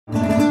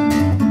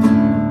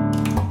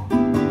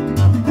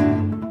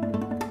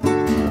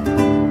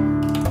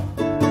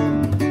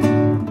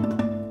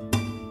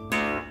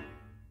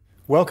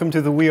Welcome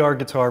to the We Are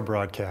Guitar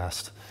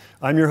broadcast.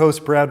 I'm your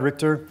host, Brad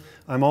Richter.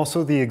 I'm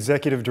also the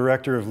Executive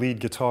Director of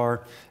Lead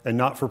Guitar, a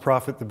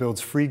not-for-profit that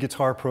builds free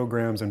guitar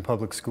programs in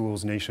public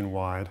schools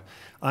nationwide.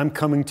 I'm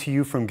coming to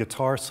you from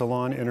Guitar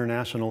Salon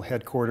International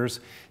headquarters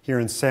here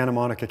in Santa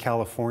Monica,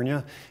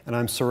 California, and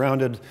I'm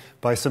surrounded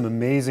by some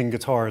amazing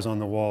guitars on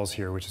the walls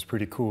here, which is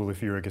pretty cool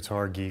if you're a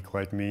guitar geek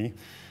like me.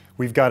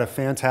 We've got a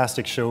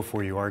fantastic show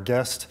for you. Our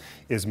guest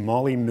is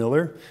Molly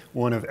Miller,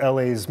 one of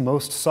LA's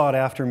most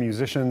sought-after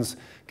musicians,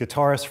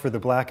 guitarist for the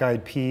Black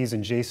Eyed Peas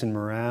and Jason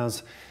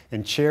Mraz,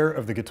 and chair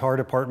of the guitar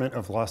department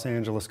of Los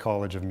Angeles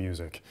College of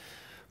Music.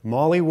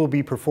 Molly will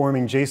be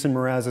performing Jason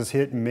Mraz's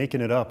hit Making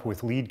It Up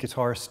with lead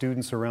guitar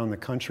students around the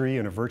country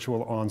in a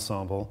virtual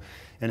ensemble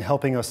and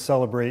helping us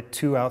celebrate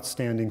two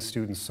outstanding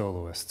student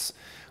soloists.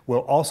 We'll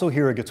also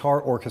hear a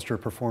guitar orchestra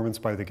performance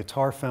by the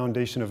Guitar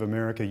Foundation of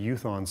America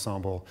Youth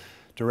Ensemble,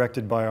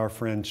 directed by our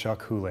friend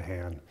Chuck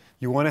Houlihan.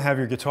 You want to have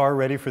your guitar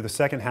ready for the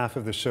second half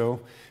of the show.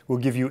 We'll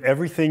give you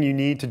everything you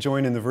need to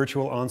join in the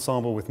virtual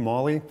ensemble with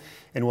Molly,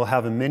 and we'll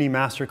have a mini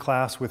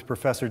masterclass with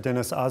Professor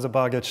Denis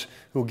Azabagić,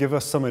 who will give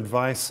us some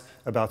advice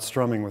about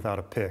strumming without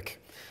a pick.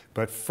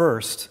 But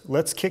first,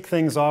 let's kick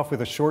things off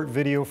with a short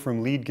video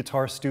from lead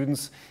guitar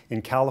students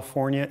in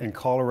California and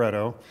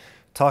Colorado,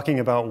 talking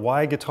about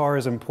why guitar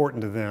is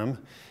important to them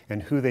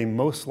and who they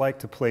most like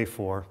to play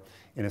for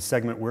in a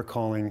segment we're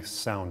calling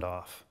Sound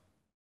Off.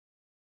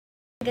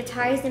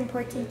 Guitar is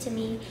important to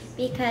me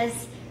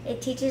because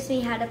it teaches me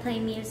how to play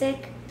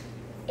music.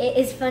 It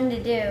is fun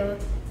to do,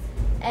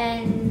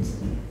 and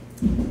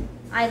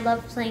I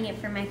love playing it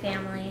for my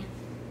family.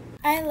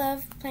 I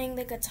love playing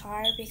the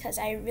guitar because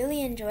I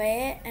really enjoy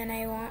it, and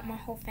I want my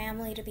whole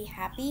family to be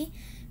happy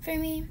for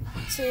me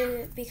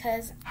too,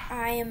 because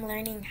I am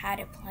learning how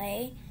to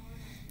play,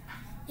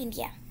 and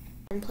yeah.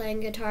 And playing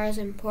guitar is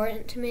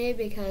important to me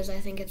because I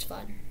think it's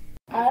fun.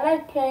 I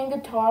like playing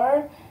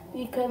guitar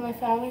because my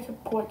family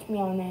supports me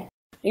on it.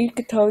 Lead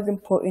guitar is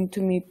important to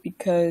me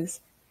because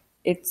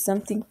it's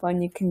something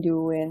fun you can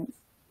do and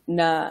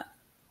not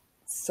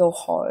so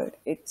hard.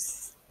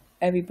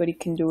 Everybody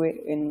can do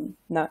it and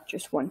not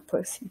just one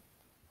person.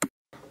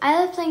 I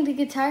love playing the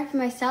guitar for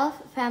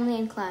myself, family,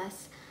 and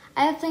class.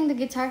 I love playing the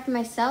guitar for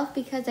myself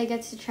because I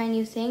get to try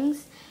new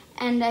things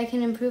and I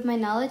can improve my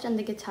knowledge on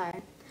the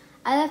guitar.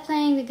 I love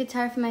playing the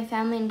guitar for my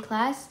family and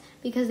class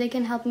because they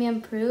can help me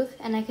improve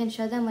and I can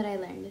show them what I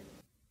learned.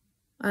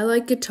 I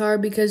like guitar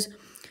because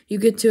you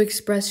get to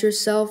express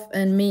yourself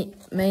and meet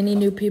many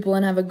new people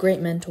and have a great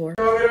mentor.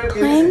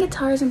 Playing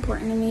guitar is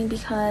important to me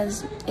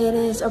because it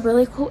is a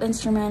really cool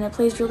instrument. It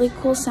plays really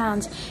cool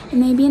sounds, and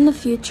maybe in the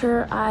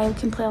future I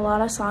can play a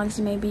lot of songs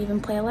and maybe even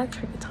play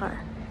electric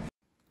guitar.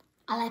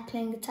 I like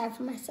playing guitar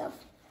for myself.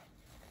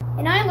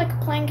 And I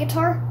like playing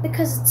guitar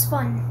because it's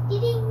fun.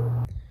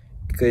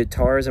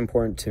 Guitar is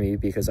important to me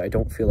because I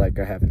don't feel like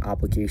I have an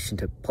obligation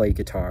to play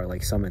guitar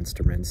like some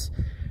instruments.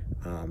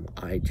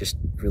 I just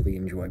really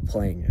enjoy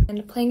playing it.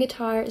 And playing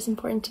guitar is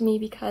important to me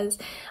because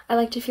I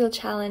like to feel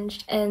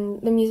challenged,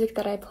 and the music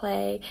that I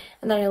play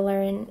and that I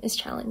learn is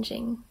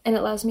challenging, and it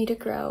allows me to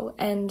grow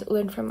and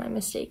learn from my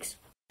mistakes.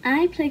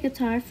 I play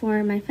guitar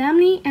for my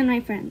family and my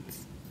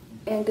friends.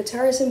 And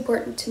guitar is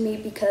important to me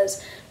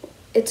because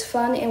it's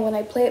fun, and when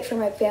I play it for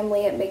my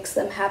family it makes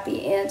them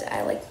happy, and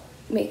I like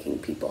making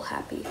people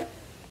happy.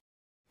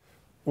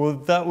 Well,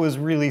 that was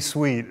really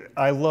sweet.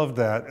 I loved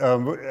that.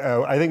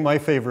 I think my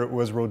favorite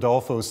was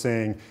Rodolfo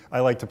saying,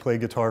 I like to play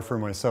guitar for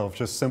myself,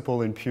 just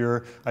simple and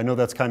pure. I know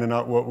that's kind of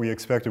not what we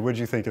expected. What did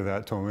you think of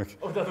that, Tomek?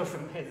 Oh, that was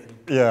amazing.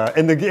 Yeah,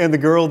 and the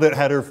girl that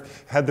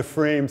had the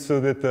frame so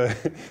that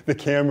the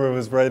camera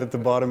was right at the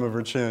bottom of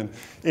her chin.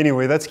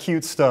 Anyway, that's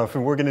cute stuff,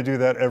 and we're going to do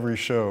that every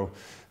show.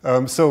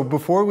 So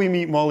before we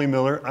meet Molly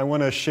Miller, I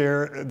want to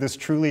share this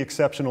truly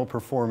exceptional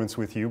performance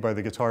with you by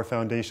the Guitar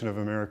Foundation of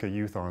America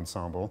Youth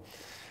Ensemble.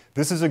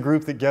 This is a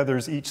group that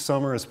gathers each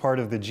summer as part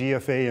of the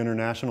GFA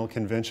International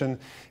Convention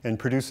and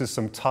produces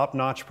some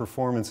top-notch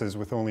performances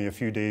with only a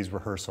few days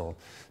rehearsal.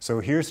 So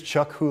here's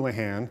Chuck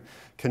Houlihan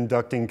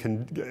conducting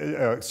Tango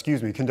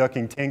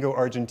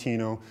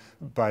Argentino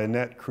by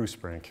Annette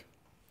Krusbrink.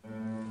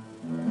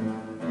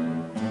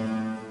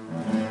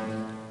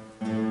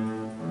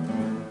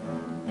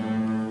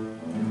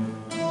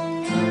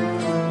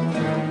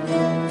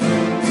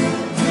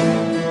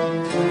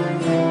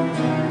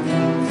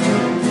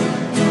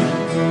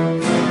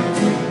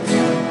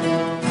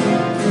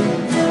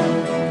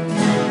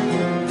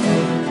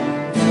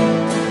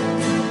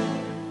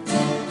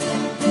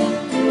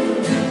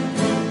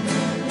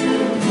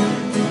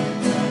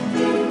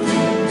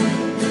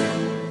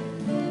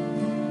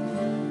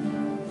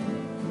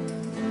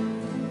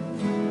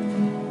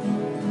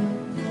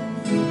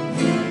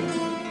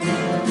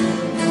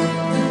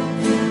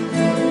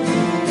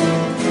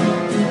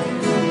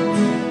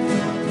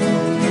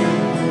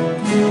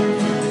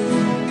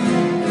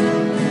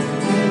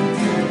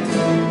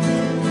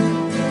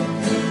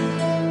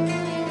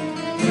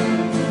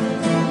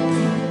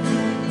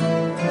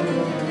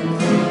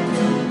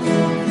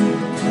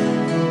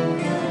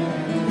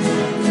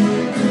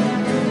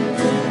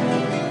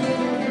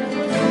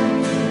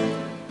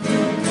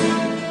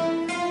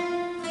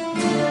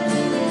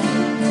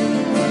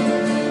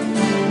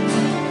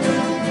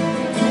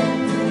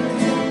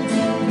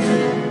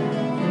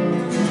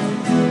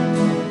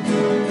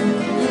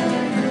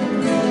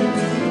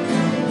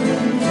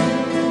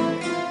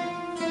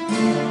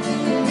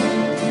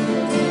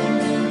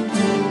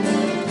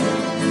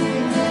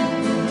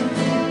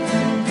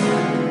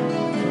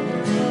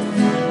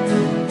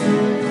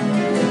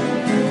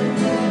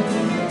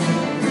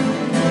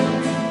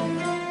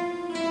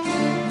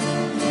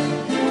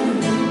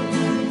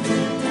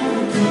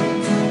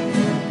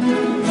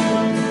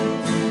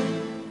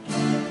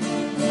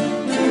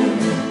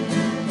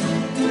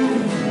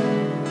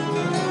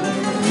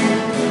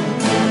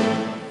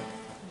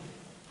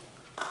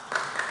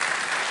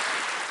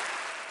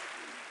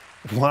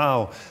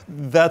 Wow,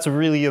 that's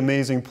really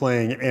amazing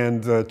playing,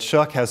 and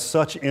Chuck has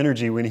such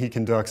energy when he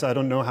conducts. I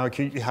don't know how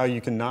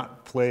you can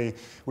not play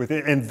with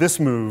it. And this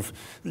move,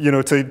 you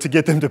know, to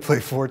get them to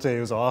play forte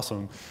is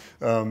awesome.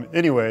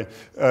 Anyway,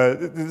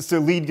 so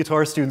lead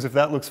guitar students, if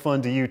that looks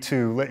fun to you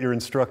too, let your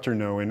instructor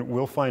know, and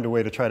we'll find a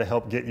way to try to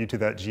help get you to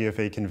that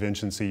GFA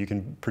convention so you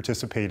can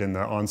participate in the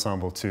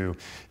ensemble too.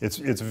 It's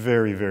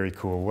very, very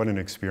cool. What an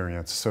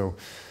experience. So.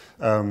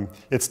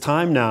 It's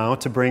time now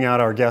to bring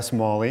out our guest,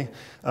 Molly.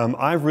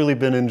 I've really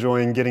been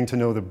enjoying getting to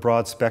know the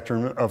broad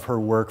spectrum of her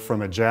work,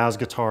 from a jazz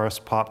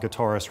guitarist, pop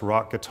guitarist,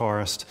 rock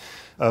guitarist.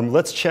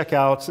 Let's check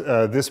out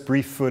this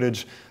brief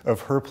footage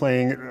of her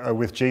playing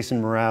with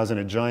Jason Mraz in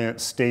a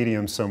giant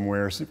stadium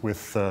somewhere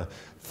with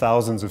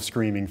thousands of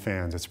screaming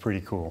fans. It's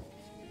pretty cool.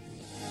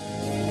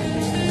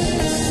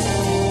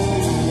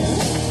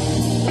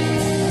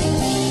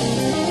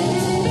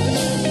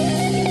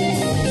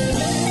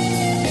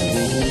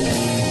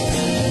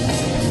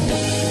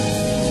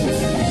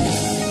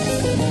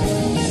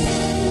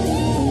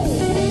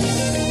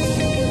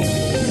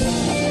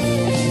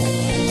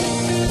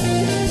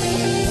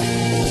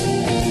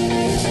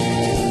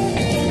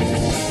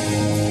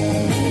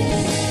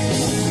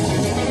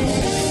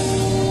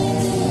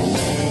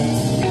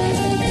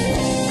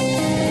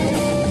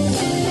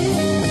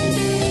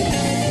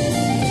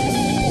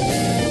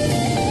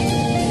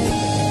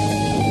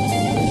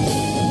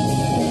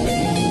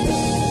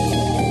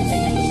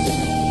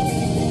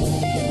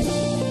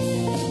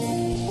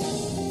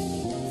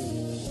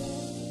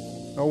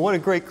 What a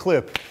great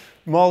clip.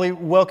 Molly,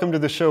 welcome to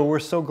the show. We're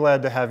so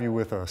glad to have you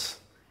with us.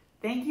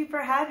 Thank you for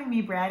having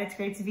me, Brad. It's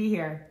great to be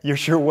here. You're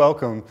sure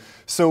welcome.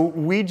 So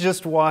we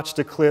just watched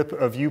a clip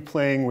of you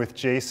playing with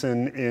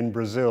Jason in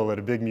Brazil at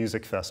a big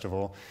music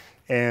festival.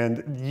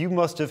 And you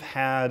must have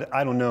had,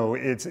 I don't know,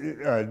 it's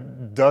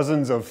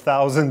dozens of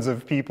thousands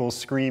of people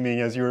screaming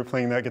as you were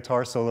playing that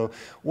guitar solo.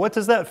 What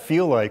does that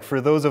feel like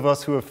for those of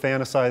us who have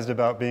fantasized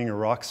about being a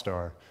rock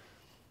star?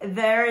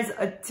 There's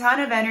a ton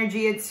of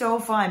energy. It's so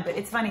fun, but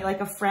it's funny.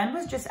 Like, a friend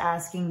was just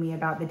asking me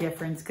about the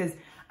difference, because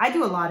I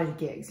do a lot of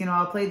gigs. You know,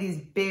 I'll play these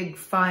big,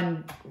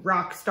 fun,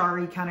 rock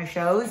starry kind of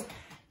shows,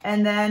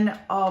 and then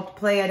I'll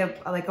play at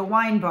a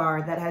wine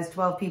bar that has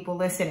 12 people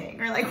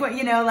listening, or like what,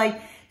 you know, like,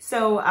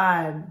 so,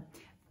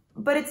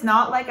 but it's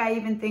not like I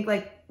even think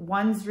like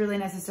one's really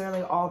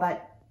necessarily all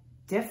that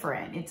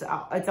different. It's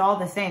all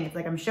the same. It's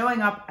like I'm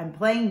showing up, I'm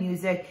playing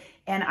music,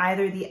 and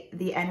either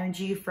the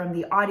energy from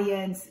the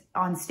audience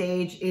on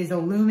stage is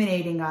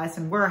illuminating us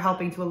and we're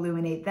helping to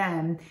illuminate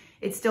them.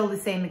 It's still the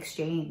same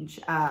exchange.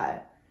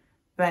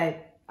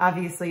 But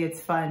obviously it's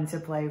fun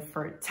to play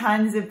for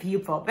tons of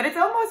people. But it's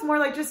almost more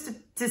like just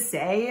to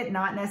say it,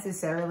 not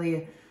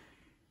necessarily,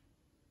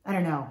 I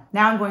don't know.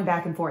 Now I'm going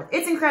back and forth.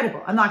 It's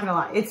incredible. I'm not going to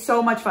lie. It's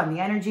so much fun.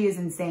 The energy is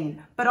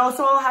insane. But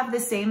also I'll have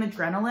the same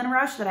adrenaline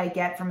rush that I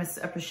get from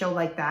a show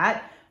like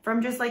that,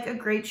 from just like a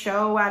great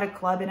show at a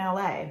club in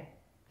LA.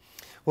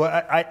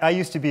 Well, I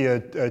used to be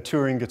a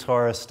touring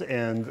guitarist,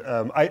 and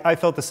I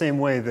felt the same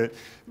way, that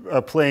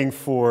playing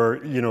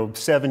for, you know,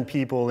 7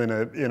 people in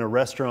a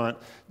restaurant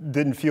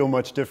didn't feel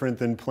much different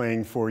than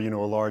playing for, you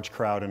know, a large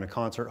crowd in a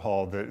concert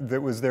hall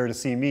that was there to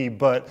see me.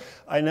 But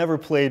I never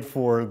played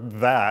for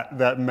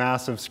that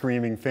massive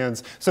screaming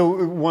fans.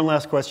 So one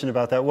last question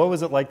about that. What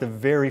was it like the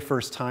very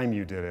first time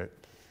you did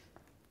it?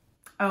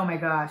 Oh my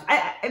gosh.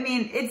 I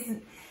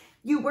mean,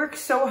 you work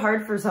so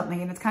hard for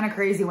something, and it's kind of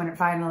crazy when it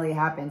finally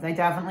happens. I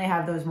definitely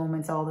have those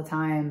moments all the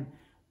time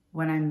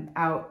when I'm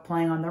out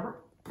playing on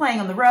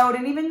the road,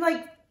 and even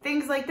like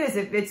things like this.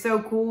 It's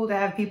so cool to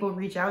have people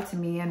reach out to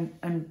me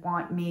and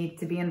want me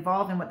to be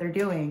involved in what they're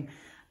doing.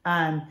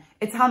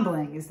 It's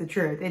humbling, is the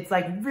truth. It's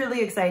like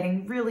really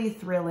exciting, really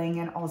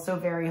thrilling, and also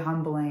very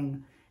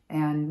humbling,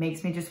 and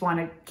makes me just want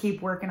to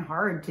keep working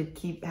hard to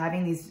keep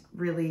having these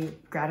really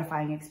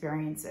gratifying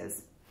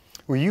experiences.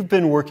 Well, you've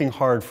been working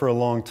hard for a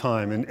long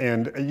time,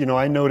 and you know,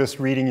 I noticed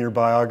reading your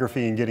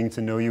biography and getting to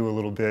know you a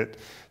little bit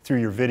through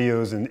your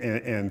videos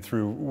and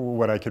through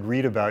what I could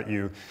read about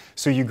you.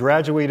 So you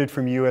graduated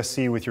from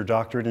USC with your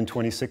doctorate in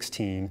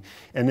 2016,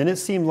 and then it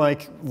seemed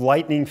like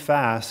lightning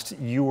fast,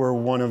 you were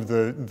one of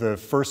the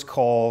first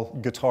call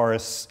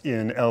guitarists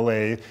in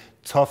LA,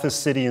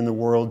 toughest city in the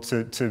world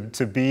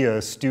to be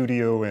a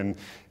studio and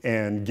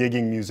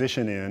gigging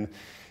musician in.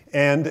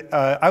 And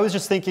I was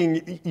just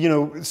thinking, you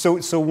know,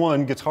 so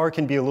one, guitar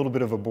can be a little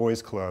bit of a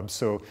boys' club.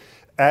 So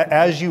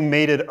as you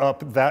made it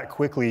up that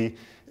quickly,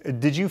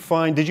 did you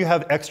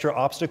have extra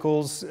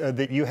obstacles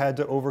that you had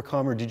to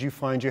overcome, or did you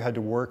find you had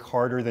to work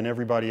harder than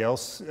everybody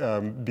else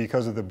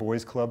because of the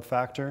boys' club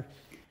factor?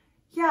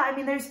 Yeah, I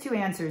mean, there's 2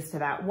 answers to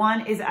that.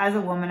 One is, as a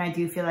woman, I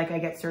do feel like I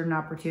get certain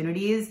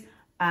opportunities,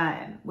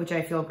 which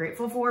I feel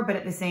grateful for, but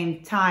at the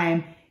same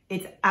time,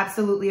 it's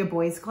absolutely a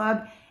boys'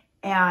 club.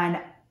 And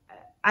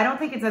I don't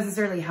think it's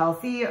necessarily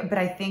healthy, but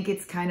I think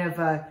it's kind of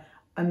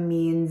a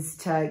means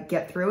to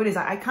get through it. Is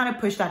I kind of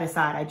push that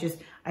aside.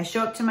 I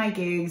show up to my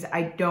gigs.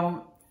 I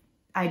don't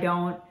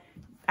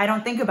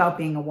think about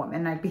being a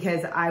woman,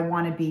 because I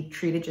want to be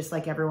treated just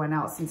like everyone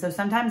else. And so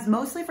sometimes,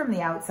 mostly from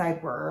the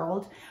outside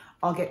world,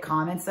 I'll get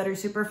comments that are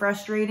super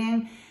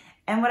frustrating.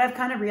 And what I've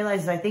kind of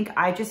realized is I think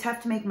I just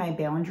have to make my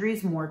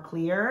boundaries more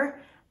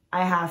clear.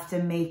 I have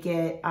to make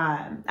it,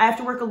 I have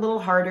to work a little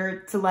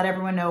harder to let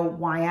everyone know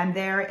why I'm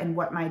there and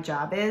what my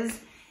job is.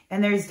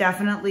 And there's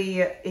definitely,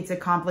 it's a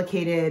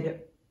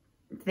complicated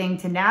thing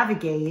to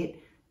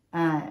navigate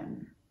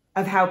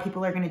of how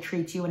people are going to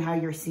treat you and how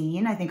you're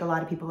seen. I think a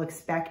lot of people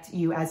expect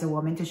you as a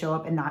woman to show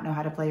up and not know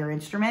how to play your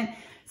instrument.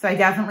 So I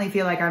definitely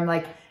feel like I'm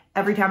like,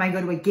 every time I go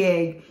to a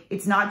gig,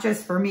 it's not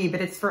just for me, but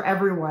it's for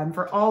everyone,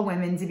 for all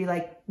women to be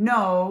like,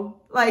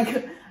 no,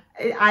 like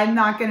I'm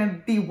not going to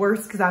be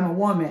worse because I'm a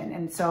woman.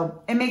 And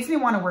so it makes me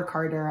want to work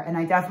harder. And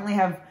I definitely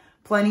have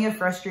plenty of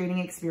frustrating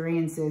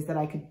experiences that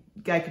I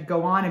could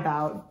go on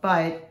about,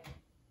 but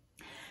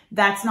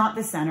that's not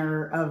the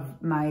center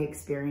of my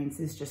experience,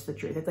 is just the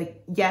truth. It's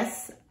like,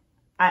 yes,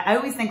 I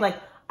always think like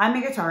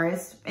I'm a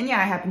guitarist and yeah,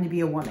 I happen to be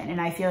a woman. And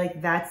I feel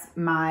like that's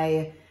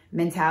my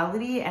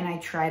mentality. And I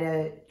try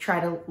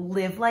to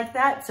live like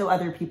that so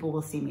other people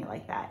will see me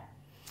like that.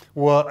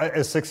 Well,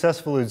 as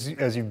successful as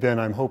you've been,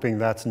 I'm hoping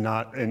that's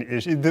not an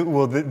issue.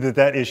 Well,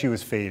 that issue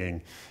is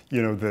fading.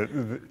 You know,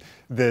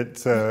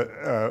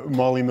 that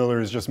Molly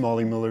Miller is just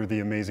Molly Miller, the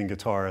amazing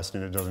guitarist,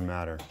 and it doesn't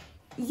matter.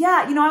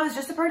 Yeah, you know, I was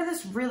just a part of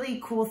this really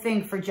cool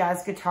thing for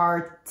Jazz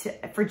Guitar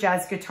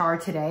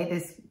Today,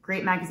 this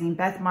great magazine.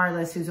 Beth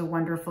Marlis, who's a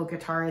wonderful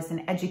guitarist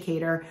and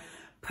educator,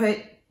 put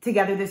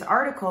together this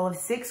article of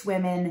 6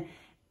 women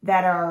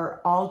that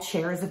are all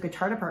chairs of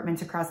guitar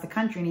departments across the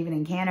country and even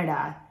in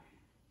Canada.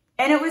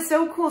 And it was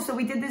so cool. So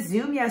we did the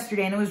Zoom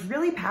yesterday and it was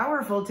really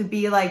powerful to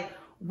be like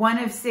one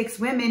of 6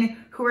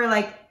 women who are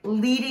like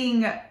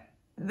leading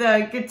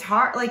the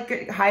guitar,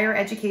 like higher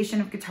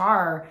education of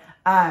guitar.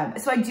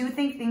 So I do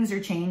think things are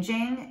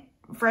changing.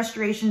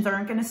 Frustrations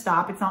aren't going to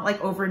stop. It's not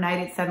like overnight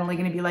it's suddenly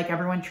going to be like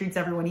everyone treats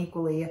everyone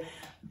equally.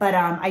 But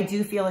I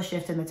do feel a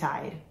shift in the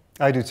tide.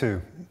 I do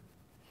too.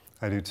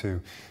 I do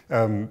too.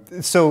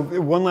 So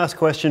one last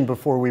question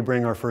before we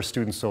bring our first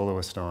student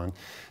soloist on.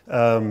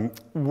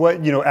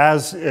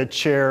 As a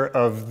chair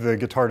of the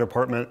guitar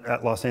department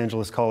at Los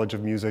Angeles College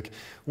of Music,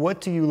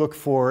 what do you look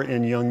for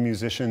in young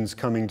musicians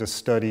coming to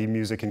study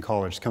music in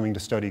college, coming to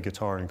study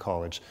guitar in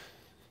college?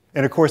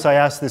 And of course I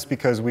ask this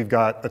because we've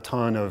got a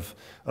ton of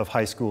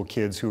high school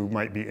kids who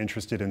might be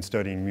interested in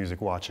studying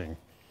music watching.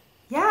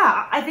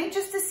 Yeah, I think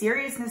just a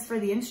seriousness for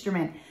the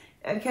instrument,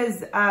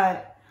 because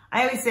I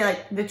always say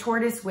like the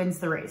tortoise wins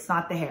the race,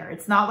 not the hare.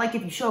 It's not like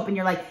if you show up and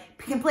you're like,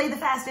 you can play the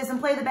fastest and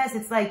play the best.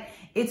 It's like,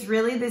 it's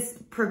really this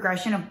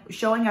progression of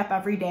showing up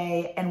every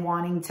day and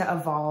wanting to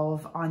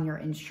evolve on your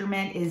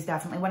instrument is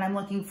definitely what I'm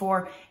looking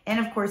for. And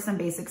of course, some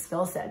basic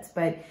skill sets,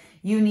 but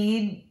you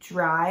need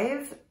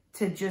drive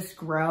to just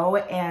grow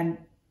and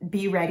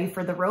be ready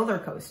for the roller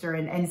coaster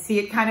and see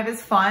it kind of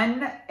as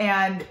fun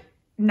and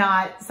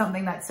not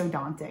something that's so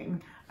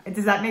daunting.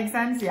 Does that make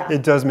sense? Yeah.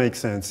 It does make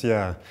sense,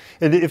 yeah.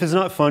 And if it's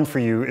not fun for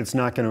you, it's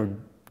not going to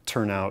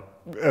turn out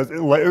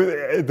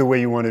the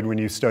way you wanted when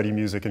you study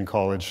music in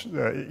college.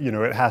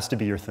 It has to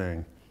be your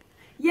thing.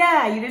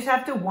 Yeah, you just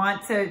have to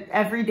want to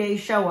every day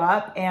show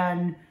up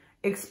and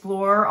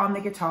explore on the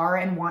guitar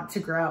and want to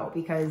grow,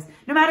 because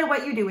no matter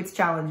what you do, it's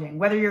challenging,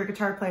 whether you're a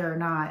guitar player or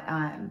not.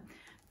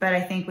 But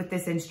I think with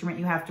this instrument,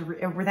 you have to,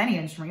 with any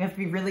instrument, you have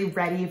to be really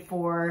ready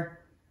for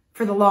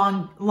the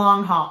long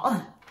haul.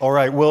 All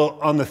right, well,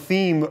 on the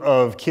theme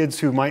of kids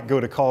who might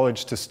go to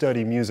college to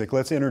study music,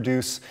 let's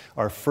introduce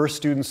our first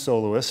student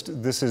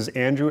soloist. This is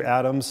Andrew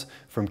Adams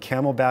from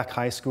Camelback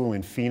High School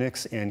in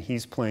Phoenix, and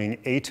he's playing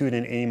Etude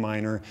in A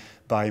minor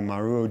by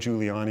Mauro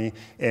Giuliani.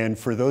 And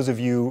for those of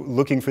you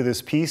looking for this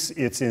piece,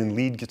 it's in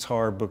Lead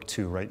Guitar Book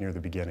 2, right near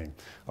the beginning.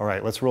 All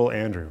right, let's roll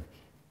Andrew.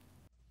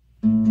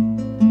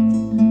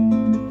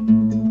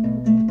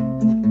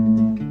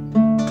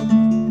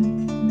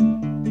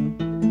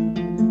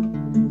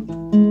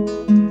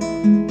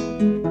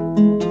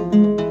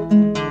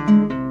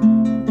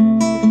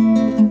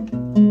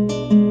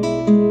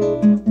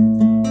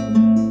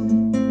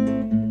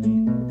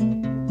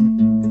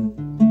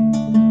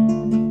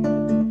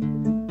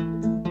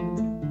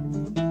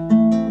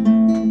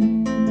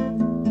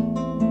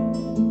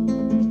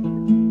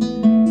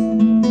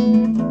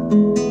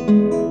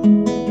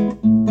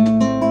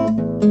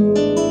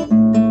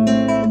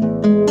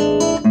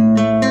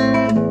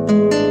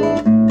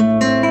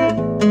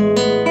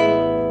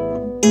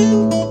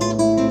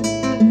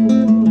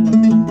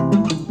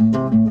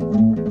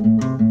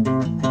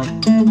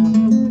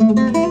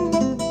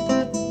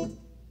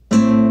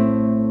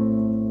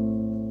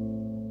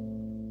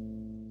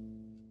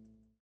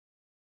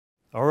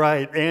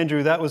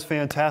 Andrew, that was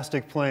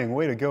fantastic playing.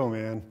 Way to go,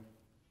 man.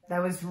 That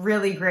was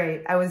really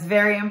great. I was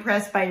very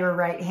impressed by your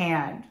right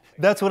hand.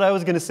 That's what I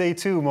was going to say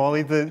too,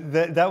 Molly.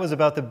 That was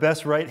about the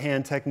best right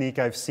hand technique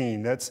I've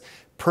seen. That's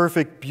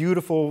perfect,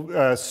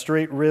 beautiful,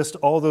 straight wrist,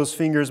 all those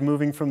fingers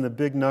moving from the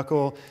big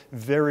knuckle,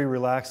 very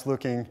relaxed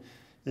looking.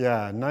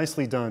 Yeah,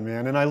 nicely done,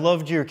 man. And I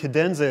loved your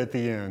cadenza at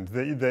the end.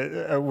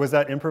 Was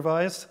that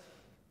improvised?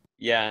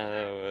 Yeah,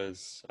 that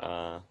was,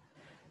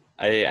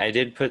 I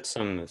did put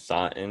some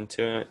thought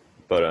into it,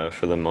 but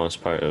for the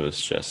most part, it was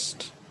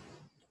just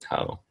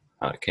how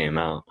it came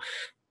out.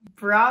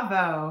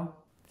 Bravo.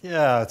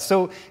 Yeah.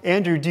 So,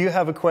 Andrew, do you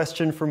have a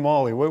question for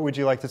Molly? What would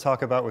you like to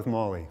talk about with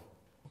Molly?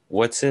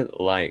 What's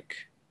it like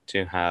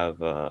to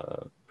have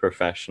a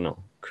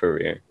professional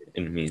career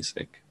in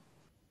music?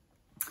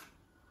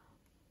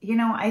 You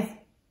know,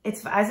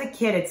 it's as a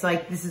kid, it's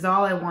like, this is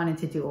all I wanted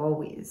to do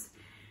always.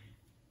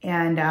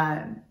 And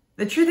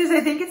the truth is,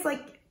 I think it's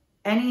like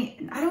I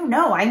don't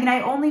know. I mean,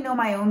 I only know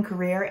my own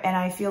career, and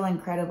I feel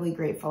incredibly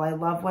grateful. I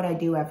love what I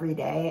do every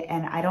day,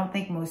 and I don't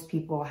think most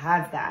people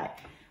have that.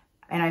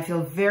 And I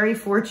feel very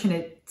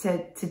fortunate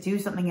to do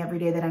something every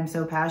day that I'm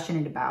so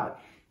passionate about,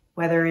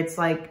 whether it's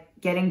like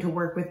getting to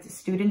work with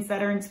students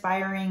that are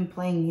inspiring,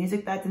 playing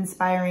music that's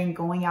inspiring,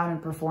 going out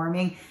and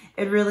performing.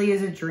 It really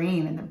is a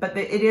dream, but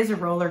it is a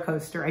roller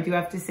coaster. I do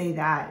have to say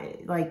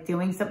that. Like,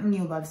 doing something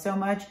you love so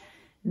much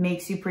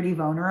makes you pretty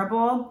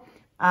vulnerable.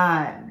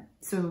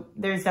 So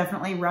there's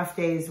definitely rough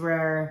days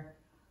where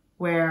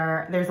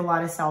there's a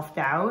lot of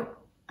self-doubt.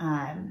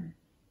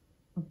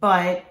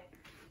 But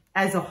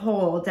as a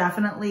whole,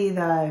 definitely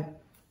the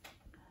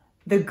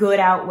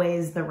good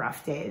outweighs the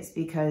rough days,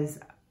 because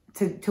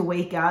to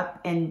wake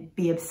up and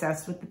be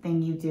obsessed with the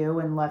thing you do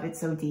and love it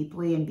so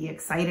deeply and be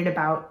excited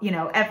about, you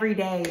know, every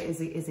day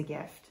is a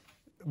gift.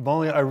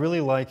 Molly, I really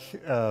like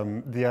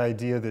the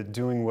idea that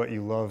doing what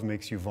you love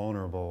makes you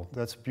vulnerable.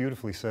 That's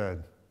beautifully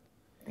said.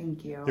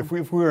 Thank you. If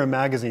we were a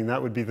magazine,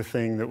 that would be the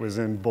thing that was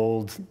in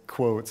bold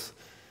quotes.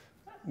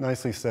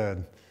 Nicely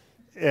said.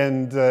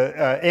 And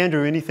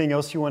Andrew, anything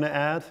else you want to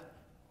add?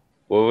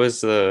 What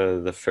was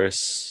the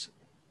first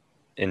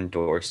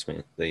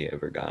endorsement that you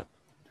ever got?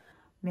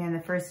 Man, the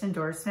first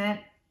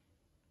endorsement?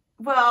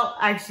 Well,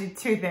 actually,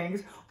 two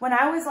things. When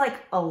I was like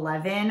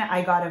 11,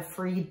 I got a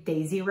free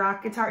Daisy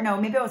Rock guitar. No,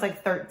 maybe I was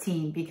like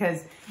 13,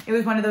 because it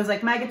was one of those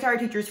like my guitar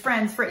teacher's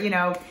friends, for, you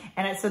know,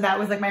 and so that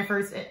was like my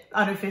first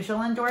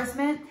unofficial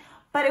endorsement.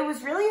 But it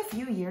was really a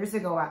few years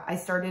ago. I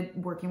started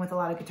working with a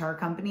lot of guitar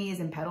companies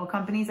and pedal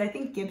companies. I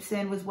think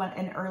Gibson was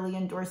an early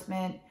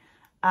endorsement.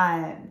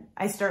 When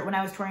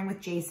I was touring with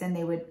Jason,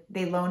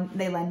 they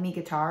lend me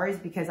guitars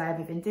because I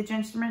have a vintage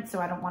instrument, so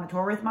I don't want to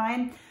tour with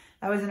mine.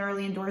 That was an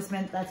early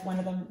endorsement. That's one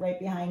of them right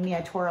behind me. I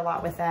tour a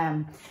lot with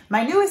them.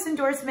 My newest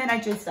endorsement, I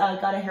just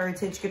got a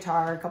Heritage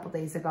guitar a couple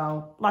days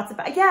ago.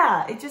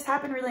 Yeah, it just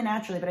happened really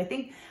naturally. But I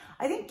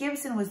think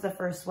Gibson was the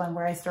first one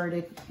where I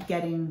started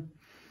getting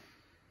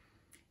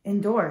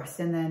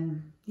endorsed, and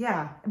then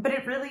yeah. But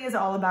it really is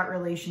all about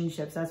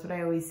relationships. That's what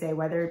I always say,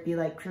 whether it be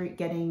like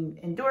getting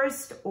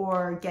endorsed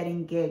or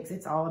getting gigs,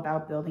 it's all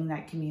about building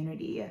that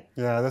community.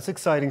 Yeah, that's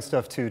exciting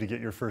stuff too, to get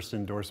your first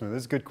endorsement.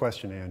 That's a good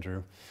question,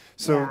 Andrew.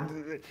 So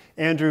yeah.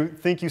 Andrew,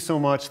 thank you so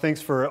much.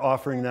 Thanks for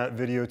offering that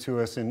video to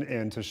us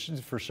and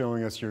for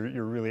showing us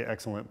your really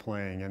excellent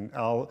playing. And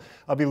I'll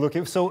be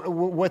looking. So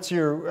what's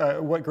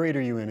your what grade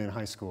are you in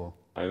high school?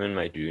 I'm in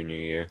my junior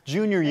year.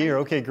 Junior year.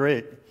 Okay,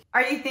 great.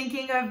 Are you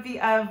thinking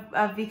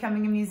of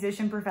becoming a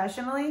musician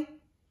professionally?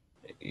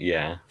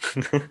 Yeah.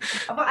 Well,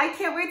 I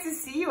can't wait to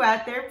see you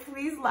out there.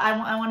 Please,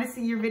 I want to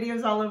see your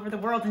videos all over the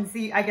world and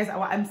see, I guess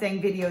I'm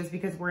saying videos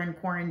because we're in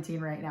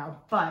quarantine right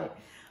now, but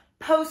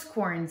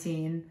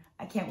post-quarantine,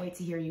 I can't wait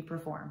to hear you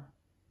perform.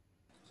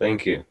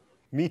 Thank you.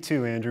 Me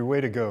too, Andrew.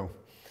 Way to go.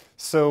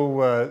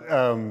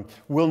 So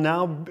we'll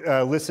now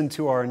listen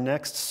to our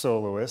next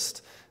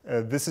soloist.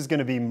 This is going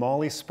to be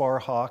Molly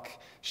Sparhawk.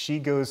 She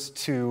goes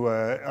to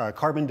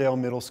Carbondale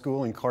Middle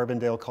School in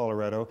Carbondale,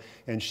 Colorado,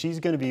 and she's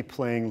going to be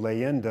playing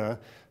Leyenda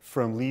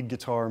from Lead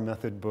Guitar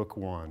Method Book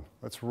 1.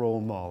 Let's roll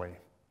Molly.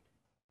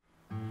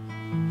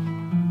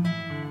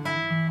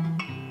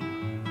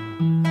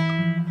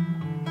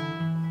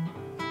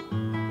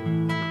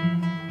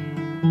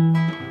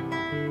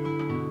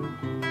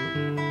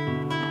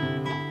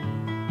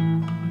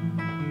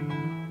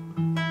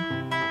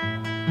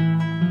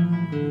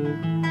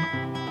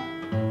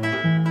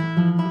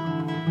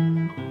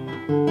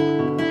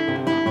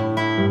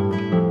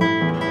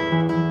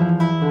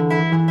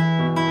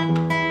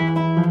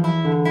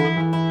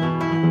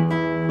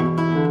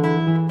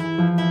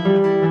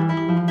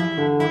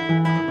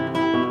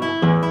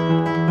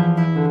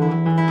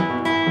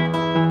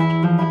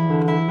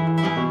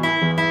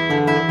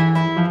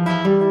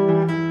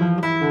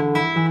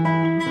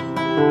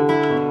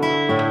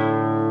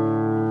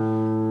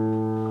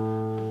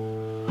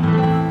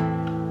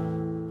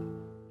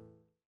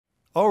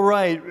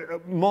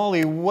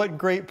 Molly, what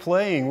great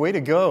playing. Way to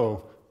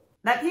go.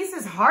 That piece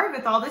is hard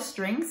with all the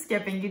string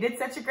skipping. You did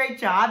such a great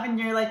job, and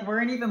you're like,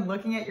 weren't even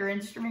looking at your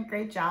instrument.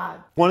 Great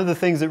job. One of the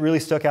things that really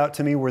stuck out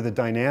to me were the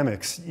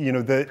dynamics. You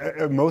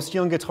know, most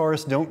young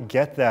guitarists don't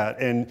get that,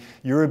 and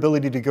your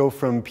ability to go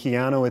from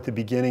piano at the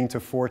beginning to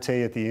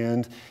forte at the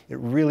end, it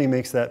really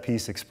makes that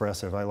piece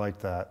expressive. I like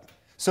that.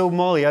 So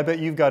Molly, I bet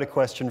you've got a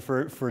question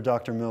for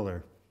Dr.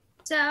 Miller.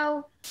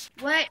 So,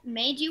 what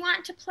made you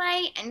want to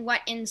play, and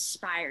what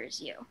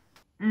inspires you?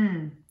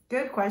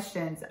 Good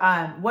questions.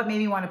 What made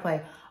me want to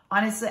play?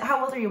 Honestly,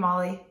 how old are you,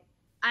 Molly?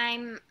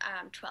 I'm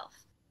 12.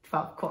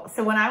 Well, cool.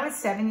 So when I was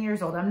 7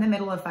 years old, I'm in the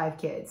middle of 5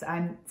 kids.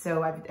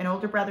 So I have an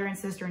older brother and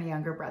sister and a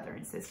younger brother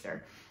and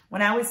sister.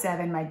 When I was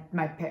 7,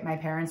 my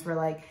parents were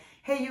like,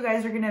 hey, you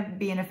guys are going to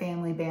be in a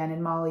family band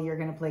and Molly, you're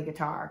going to play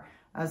guitar.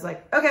 I was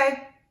like,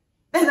 okay.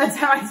 And that's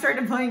how I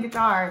started playing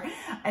guitar.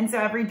 And so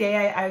every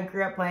day I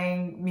grew up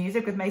playing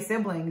music with my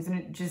siblings,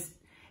 and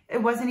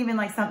it wasn't even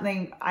like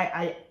something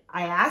I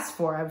asked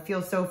for. I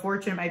feel so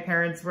fortunate. My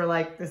parents were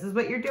like, this is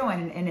what you're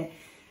doing. And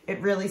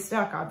it really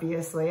stuck,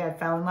 obviously. I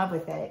fell in love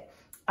with it.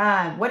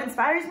 What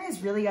inspires me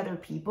is really other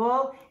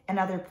people and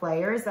other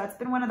players. That's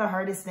been one of the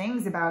hardest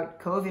things about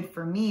COVID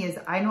for me is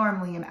I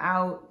normally am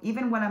out,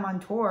 even when I'm on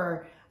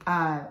tour,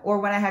 or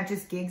when I have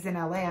just gigs in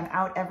LA, I'm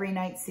out every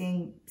night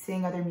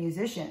seeing other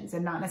musicians,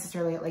 and not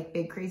necessarily at like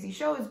big crazy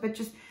shows, but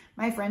just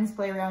my friends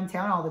play around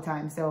town all the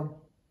time. So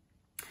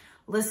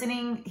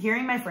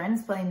hearing my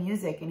friends play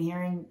music and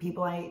hearing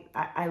people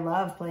I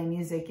love play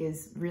music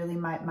is really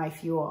my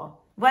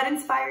fuel. What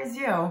inspires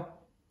you?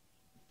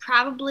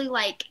 Probably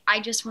like I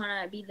just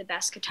want to be the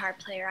best guitar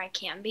player I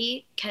can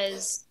be,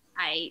 because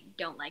I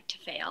don't like to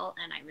fail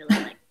and I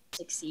really like to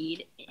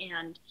succeed.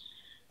 And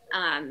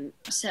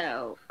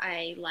so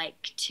I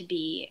like to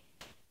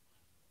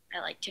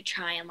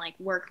try and like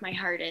work my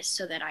hardest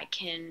so that I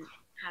can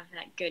have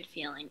that good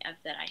feeling of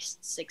that I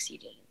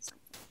succeeded in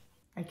something.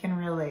 I can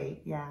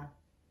relate, yeah.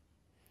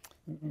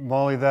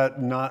 Molly,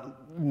 that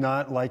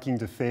not liking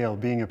to fail,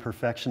 being a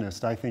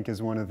perfectionist, I think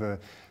is one of the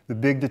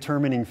big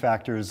determining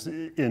factors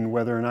in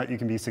whether or not you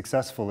can be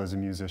successful as a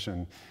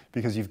musician,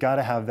 because you've got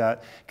to have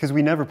that, because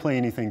we never play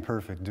anything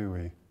perfect, do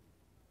we?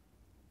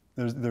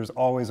 There's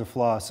always a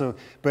flaw.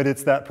 But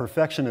it's that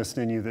perfectionist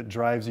in you that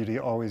drives you to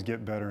always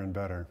get better and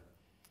better.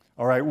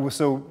 All right,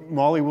 so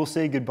Molly, we'll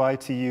say goodbye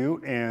to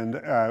you, and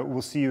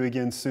we'll see you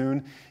again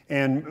soon.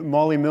 And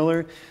Molly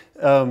Miller,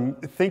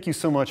 thank you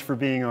so much for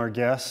being our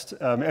guest.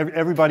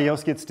 Everybody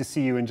else gets to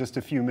see you in just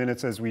a few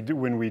minutes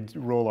when we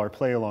roll our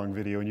play-along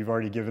video, and you've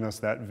already given us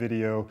that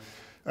video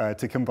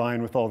to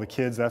combine with all the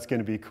kids. That's going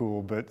to be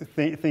cool, but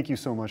thank you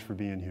so much for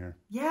being here.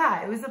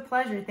 Yeah, it was a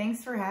pleasure.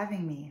 Thanks for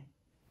having me.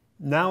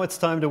 Now it's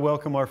time to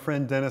welcome our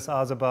friend Denis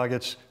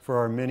Azabagić for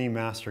our mini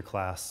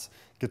masterclass.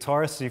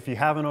 Guitarists, if you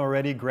haven't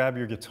already, grab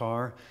your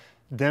guitar.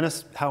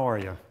 Denis, how are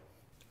you?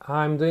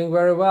 I'm doing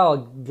very well.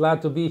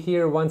 Glad to be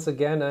here once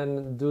again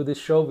and do this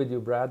show with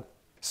you, Brad.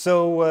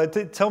 So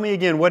tell me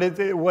again,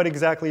 what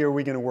exactly are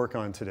we going to work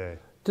on today?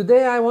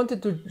 Today I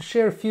wanted to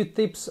share a few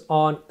tips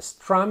on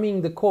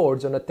strumming the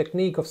chords, on a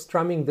technique of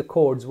strumming the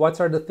chords. What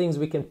are the things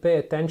we can pay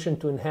attention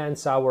to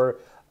enhance our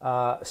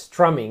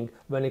strumming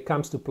when it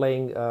comes to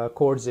playing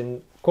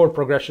chord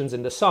progressions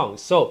in the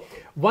songs? So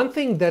one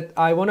thing that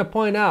I want to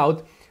point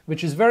out,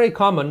 which is very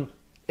common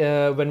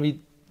when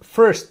we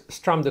first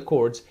strum the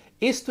chords,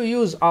 is to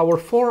use our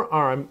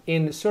forearm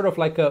in sort of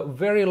like a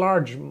very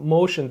large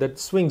motion that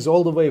swings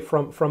all the way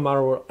from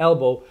our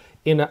elbow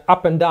in an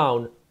up and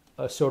down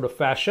sort of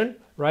fashion,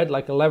 right?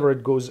 Like a lever,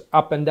 it goes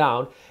up and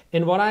down.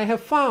 And what I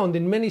have found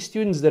in many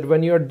students, that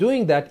when you're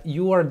doing that,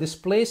 you are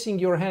displacing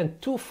your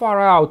hand too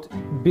far out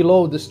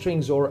below the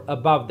strings or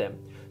above them.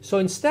 So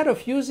instead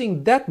of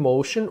using that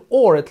motion,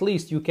 or at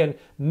least you can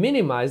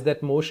minimize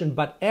that motion,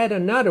 but add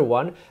another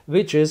one,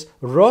 which is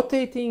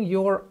rotating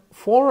your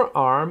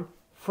forearm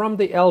from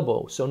the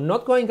elbow. So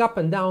not going up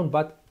and down,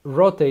 but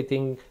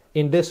rotating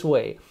in this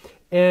way.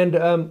 And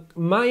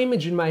my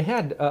image in my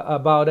head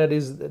about it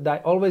is that I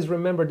always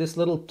remember this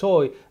little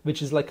toy,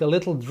 which is like a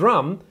little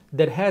drum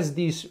that has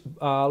these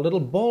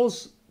little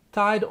balls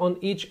tied on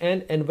each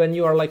end, and when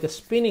you are like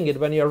spinning it,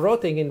 when you're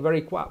rotating it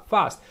very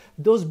fast,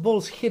 those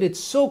balls hit it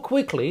so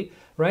quickly,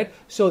 right?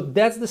 So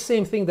that's the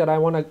same thing that I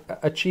want to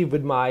achieve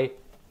with my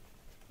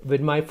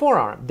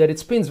forearm, that it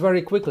spins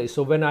very quickly.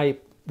 So when I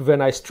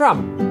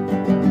strum,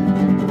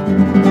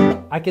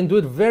 I can do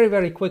it very,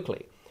 very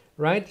quickly,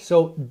 right?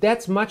 So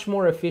that's much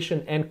more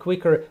efficient and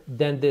quicker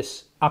than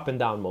this up and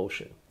down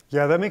motion.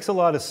 Yeah, that makes a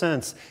lot of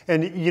sense.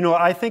 And, you know,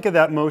 I think of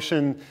that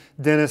motion,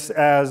 Denis,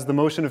 as the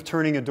motion of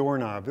turning a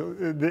doorknob,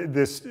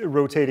 this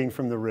rotating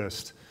from the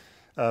wrist,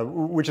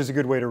 which is a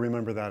good way to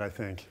remember that, I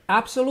think.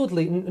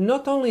 Absolutely.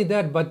 Not only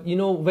that, but, you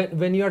know,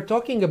 when you're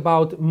talking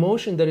about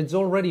motion that is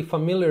already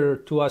familiar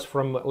to us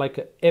from,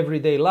 like,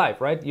 everyday life,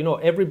 right? You know,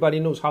 everybody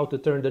knows how to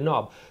turn the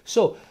knob.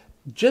 So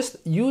just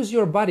use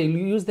your body,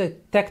 use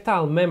that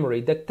tactile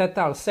memory, that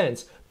tactile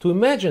sense to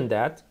imagine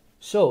that.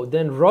 So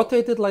then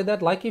rotate it like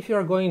that, like if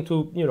you're going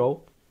to, you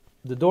know,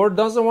 the door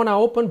doesn't want to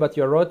open, but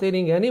you're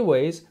rotating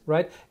anyways,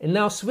 right? And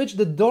now switch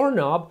the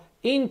doorknob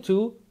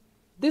into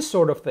this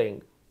sort of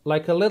thing,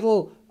 like a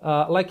little,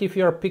 like if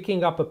you're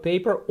picking up a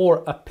paper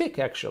or a pick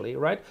actually,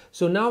 right?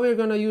 So now we're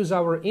going to use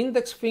our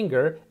index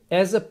finger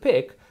as a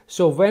pick.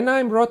 So when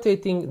I'm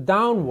rotating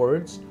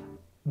downwards,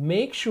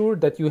 make sure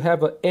that you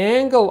have an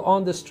angle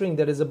on the string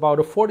that is about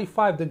a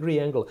 45-degree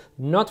angle,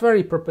 not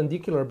very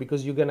perpendicular,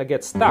 because you're gonna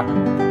get stuck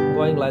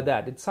going like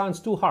that. It sounds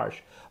too harsh.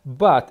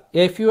 But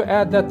if you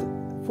add that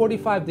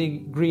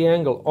 45-degree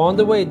angle on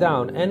the way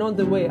down and on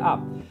the way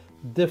up,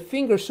 the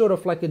finger sort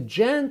of like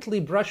gently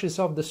brushes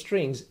off the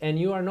strings and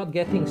you are not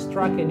getting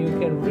struck, and you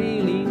can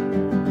really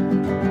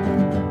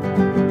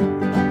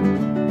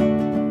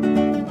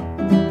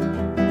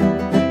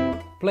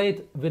play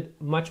it with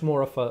much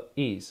more of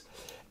ease.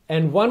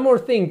 And one more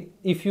thing,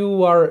 if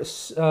you are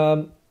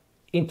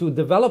into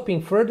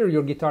developing further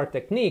your guitar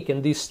technique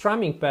and these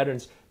strumming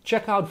patterns,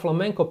 check out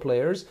flamenco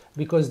players,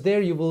 because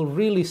there you will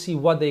really see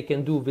what they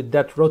can do with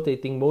that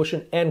rotating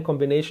motion and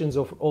combinations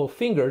of all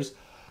fingers,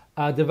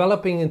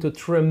 developing into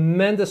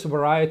tremendous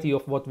variety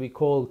of what we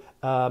call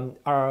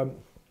our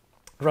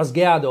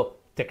rasgueado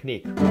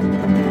technique.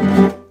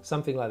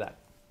 Something like that.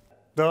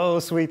 Oh,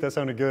 sweet, that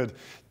sounded good.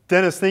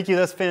 Denis, thank you,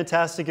 that's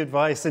fantastic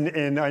advice.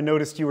 And I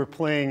noticed you were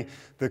playing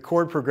the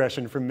chord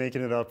progression from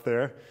making it up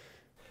there.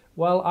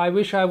 Well, I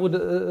wish I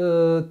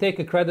would take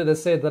a credit and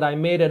say that I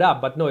made it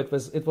up, but no, it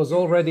was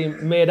already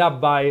made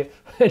up by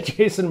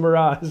Jason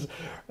Mraz,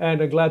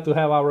 and I'm glad to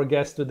have our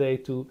guest today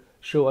to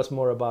show us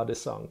more about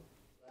this song.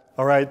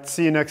 All right,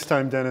 see you next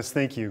time, Denis.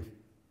 Thank you.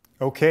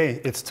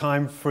 Okay, it's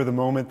time for the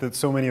moment that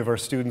so many of our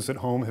students at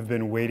home have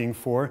been waiting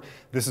for.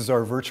 This is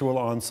our virtual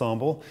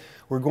ensemble.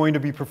 We're going to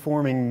be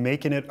performing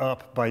Making It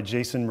Up by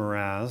Jason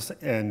Mraz,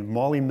 and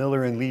Molly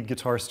Miller and lead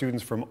guitar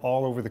students from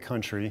all over the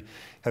country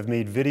have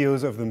made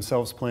videos of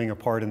themselves playing a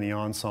part in the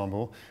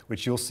ensemble,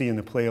 which you'll see in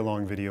the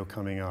play-along video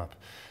coming up.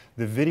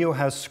 The video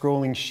has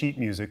scrolling sheet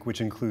music,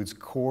 which includes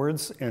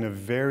chords and a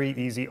very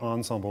easy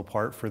ensemble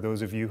part for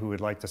those of you who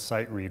would like to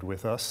sight read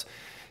with us.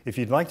 If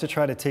you'd like to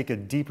try to take a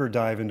deeper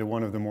dive into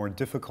one of the more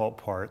difficult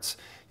parts,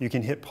 you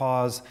can hit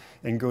pause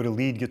and go to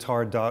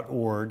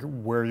leadguitar.org,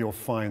 where you'll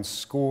find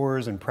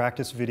scores and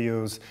practice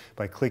videos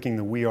by clicking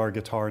the We Are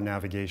Guitar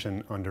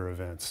navigation under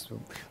Events.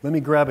 So let me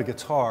grab a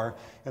guitar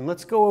and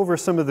let's go over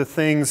some of the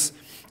things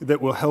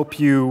that will help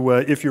you,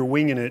 if you're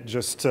winging it,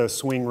 just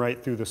swing right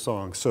through the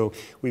song. So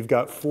we've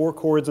got 4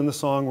 chords in the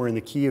song. We're in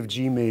the key of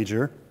G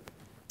major.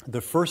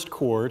 The first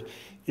chord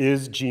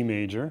is G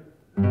major,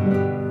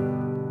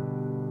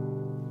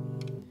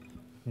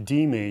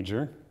 D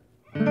major,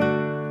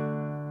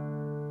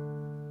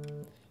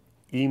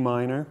 E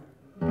minor,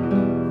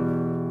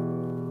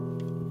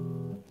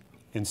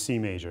 and C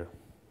major.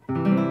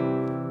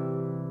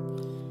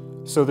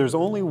 So there's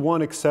only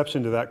one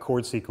exception to that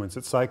chord sequence.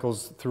 It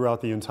cycles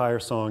throughout the entire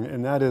song,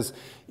 and that is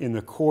in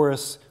the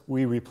chorus,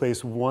 we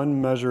replace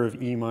one measure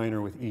of E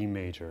minor with E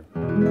major.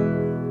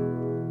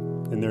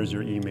 And there's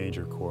your E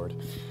major chord.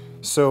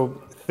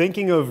 So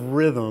thinking of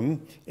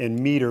rhythm and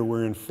meter,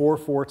 we're in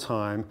 4/4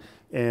 time,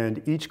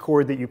 and each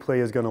chord that you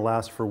play is going to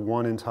last for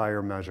one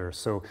entire measure.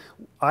 So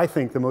I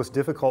think the most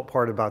difficult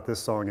part about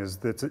this song is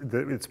that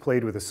it's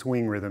played with a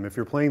swing rhythm. If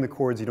you're playing the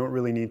chords, you don't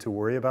really need to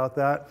worry about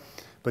that,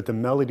 but the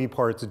melody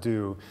parts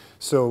do.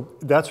 So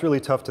that's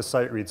really tough to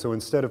sight read. So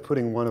instead of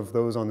putting one of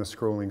those on the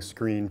scrolling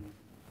screen,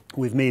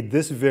 we've made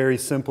this very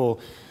simple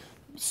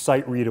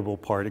sight readable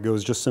part. It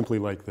goes just simply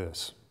like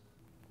this.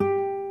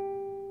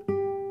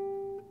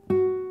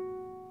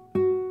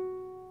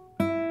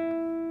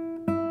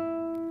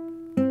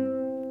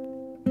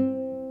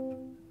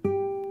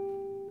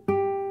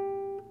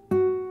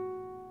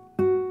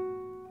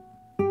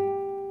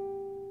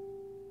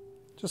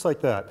 Just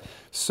like that.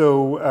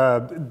 So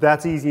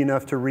that's easy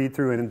enough to read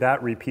through, and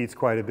that repeats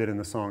quite a bit in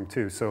the song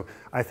too. So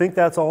I think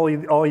that's all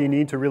you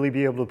need to really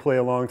be able to play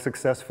along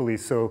successfully.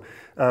 So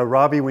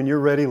Robbie, when you're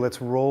ready,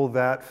 let's roll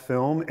that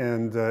film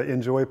and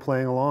enjoy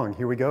playing along.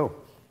 Here we go.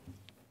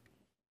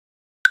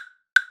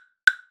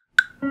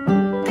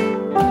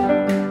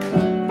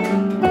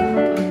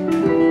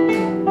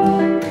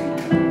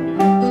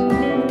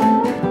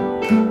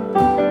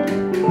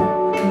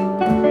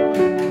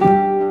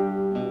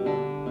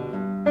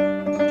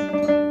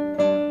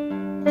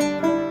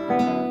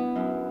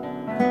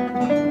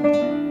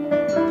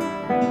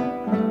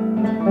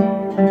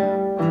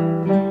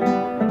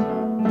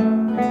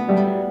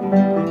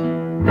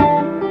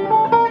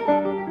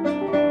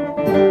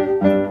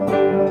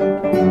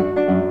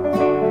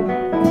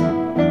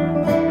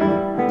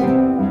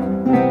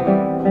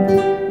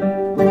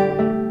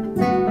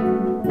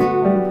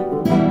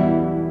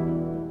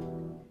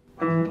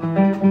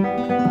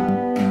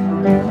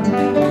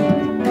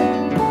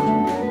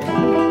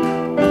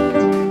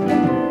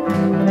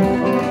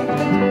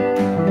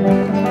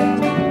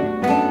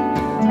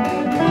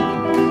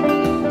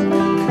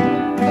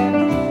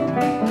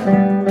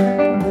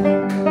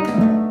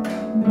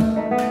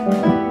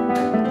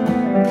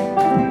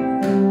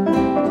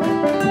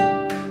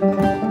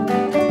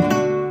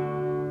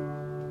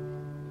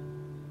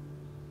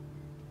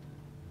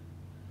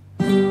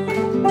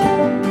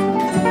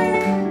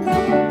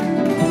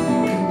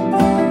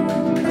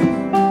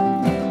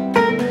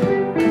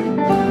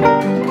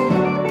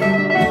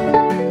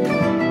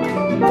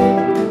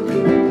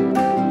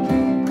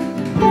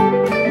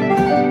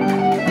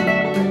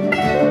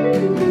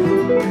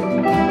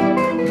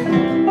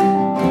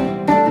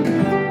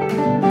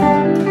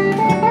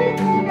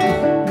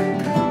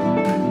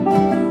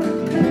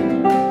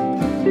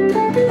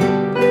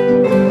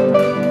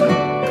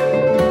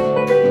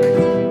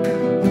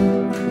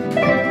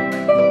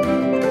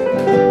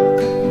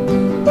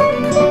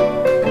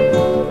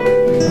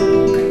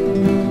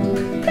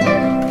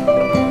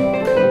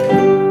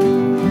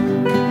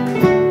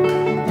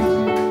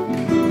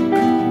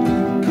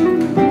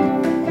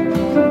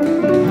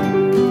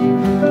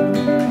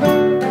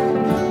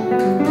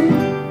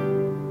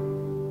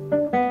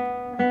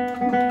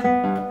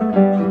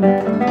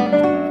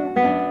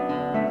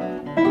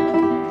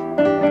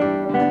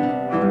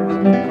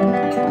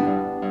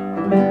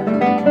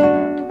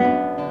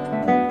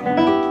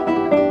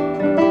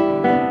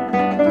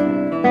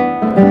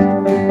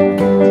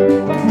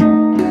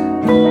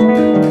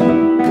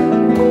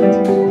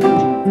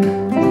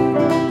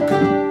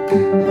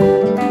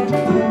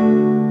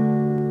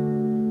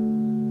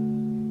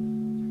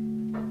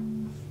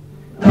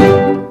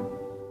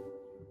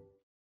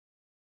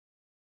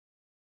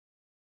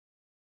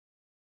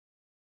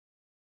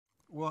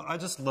 Well, I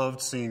just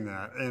loved seeing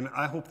that, and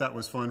I hope that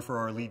was fun for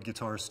our lead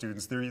guitar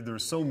students. There are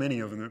so many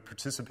of them that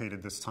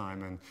participated this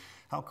time, and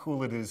how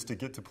cool it is to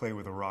get to play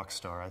with a rock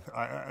star.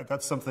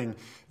 That's something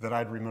that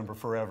I'd remember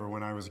forever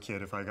when I was a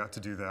kid if I got to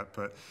do that.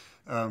 But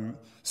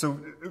so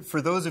for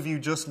those of you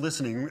just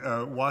listening,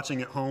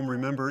 watching at home,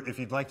 remember if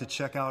you'd like to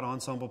check out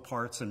ensemble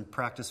parts and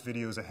practice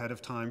videos ahead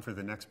of time for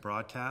the next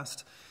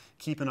broadcast,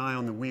 keep an eye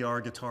on the We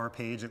Are Guitar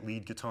page at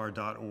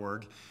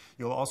leadguitar.org.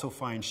 You'll also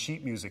find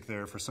sheet music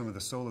there for some of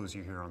the solos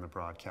you hear on the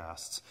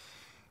broadcasts.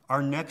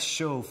 Our next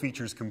show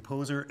features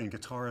composer and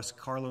guitarist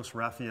Carlos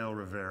Rafael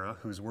Rivera,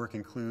 whose work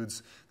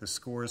includes the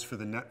scores for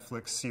the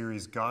Netflix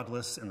series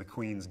Godless and the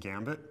Queen's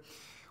Gambit.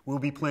 We'll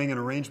be playing an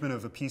arrangement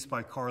of a piece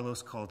by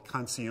Carlos called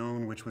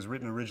Canción, which was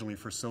written originally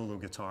for solo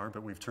guitar,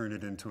 but we've turned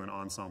it into an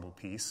ensemble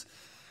piece.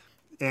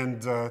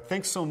 And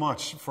thanks so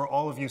much for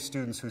all of you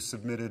students who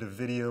submitted a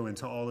video, and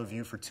to all of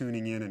you for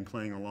tuning in and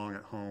playing along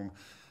at home.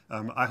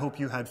 I hope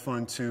you had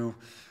fun too.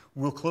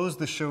 We'll close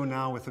the show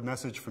now with a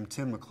message from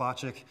Tim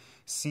McClochick,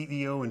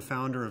 CEO and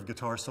founder of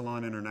Guitar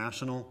Salon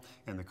International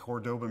and the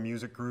Córdoba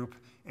Music Group,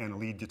 and a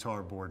lead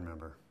guitar board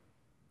member.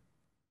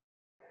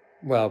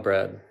 Wow,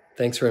 Brad.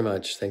 Thanks very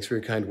much. Thanks for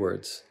your kind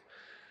words.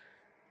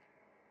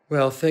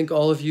 Well, thank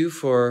all of you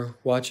for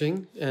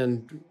watching,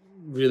 and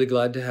really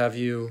glad to have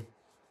you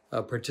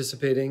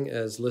participating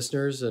as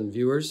listeners and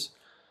viewers.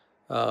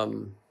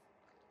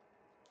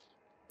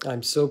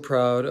 I'm so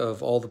proud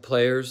of all the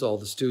players, all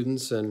the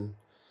students, and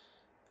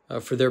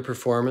for their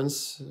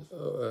performance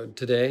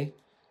today.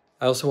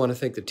 I also want to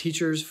thank the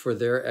teachers for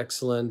their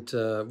excellent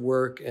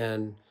work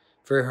and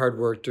very hard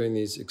work during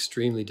these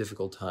extremely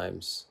difficult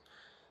times.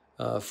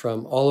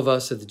 From all of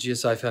us at the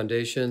GSI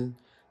Foundation,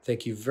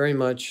 thank you very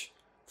much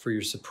for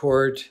your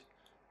support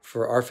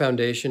for our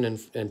foundation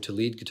and to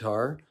lead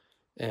guitar.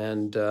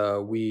 And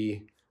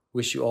we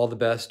wish you all the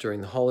best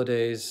during the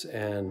holidays,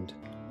 and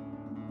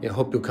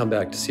hope you'll come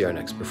back to see our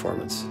next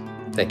performance.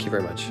 Thank you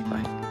very much.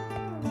 Bye.